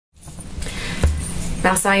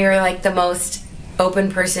Vincent, you're like the most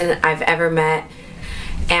open person I've ever met,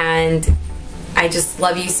 and I just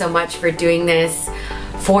love you so much for doing this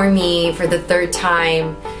for me for the 3rd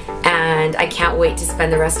time, and I can't wait to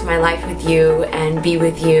spend the rest of my life with you and be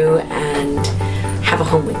with you and have a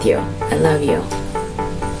home with you. I love you.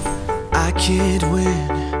 I can't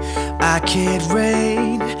win, I can't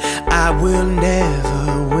reign, I will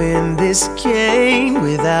never win this game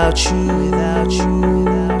without you, without you,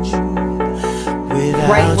 without you, without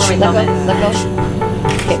right, you. Let go.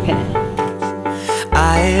 Okay, pin it.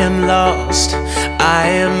 I am lost, I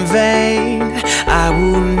am vain, I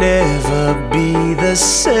will never be the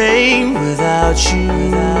same without you,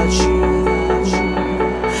 without you,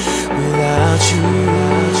 without you,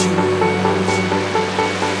 without you.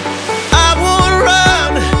 I won't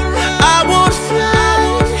run, I won't fly,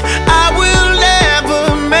 I will never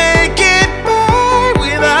make it by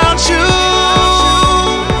without you,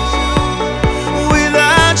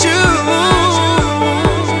 without you.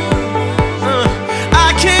 I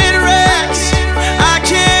can't rest, I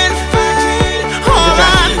can't fight, all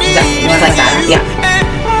I need Just like that. Yeah.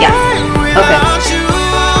 Yeah. Okay.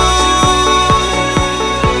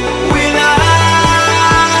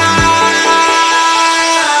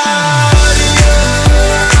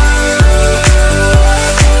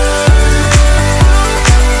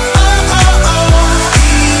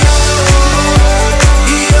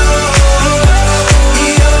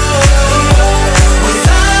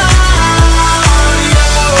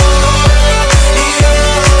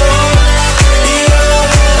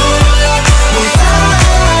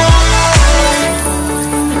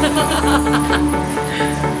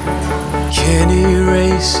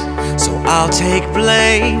 I'll take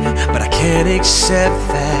blame, but I can't accept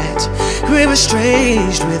that we're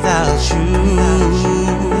estranged without you,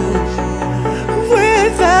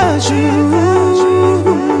 without you.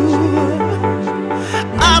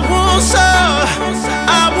 I won't serve,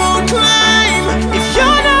 I won't claim, if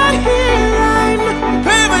you're not here I'm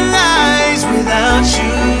paralyzed without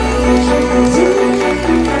you,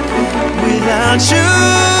 without you.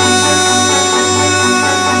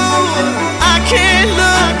 I can't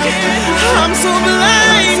look, I'm so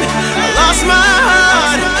blind, I lost my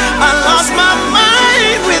heart, I lost my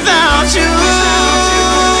mind without you,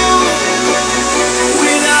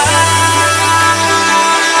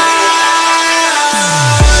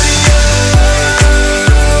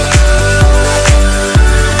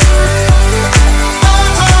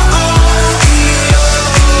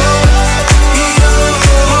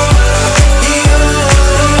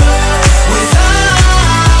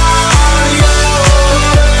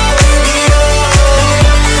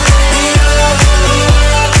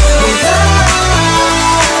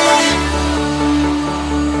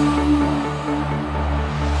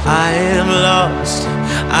 I am lost,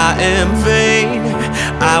 I am vain,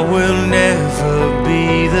 I will never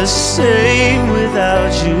be the same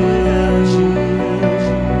without you,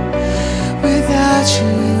 without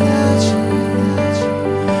you.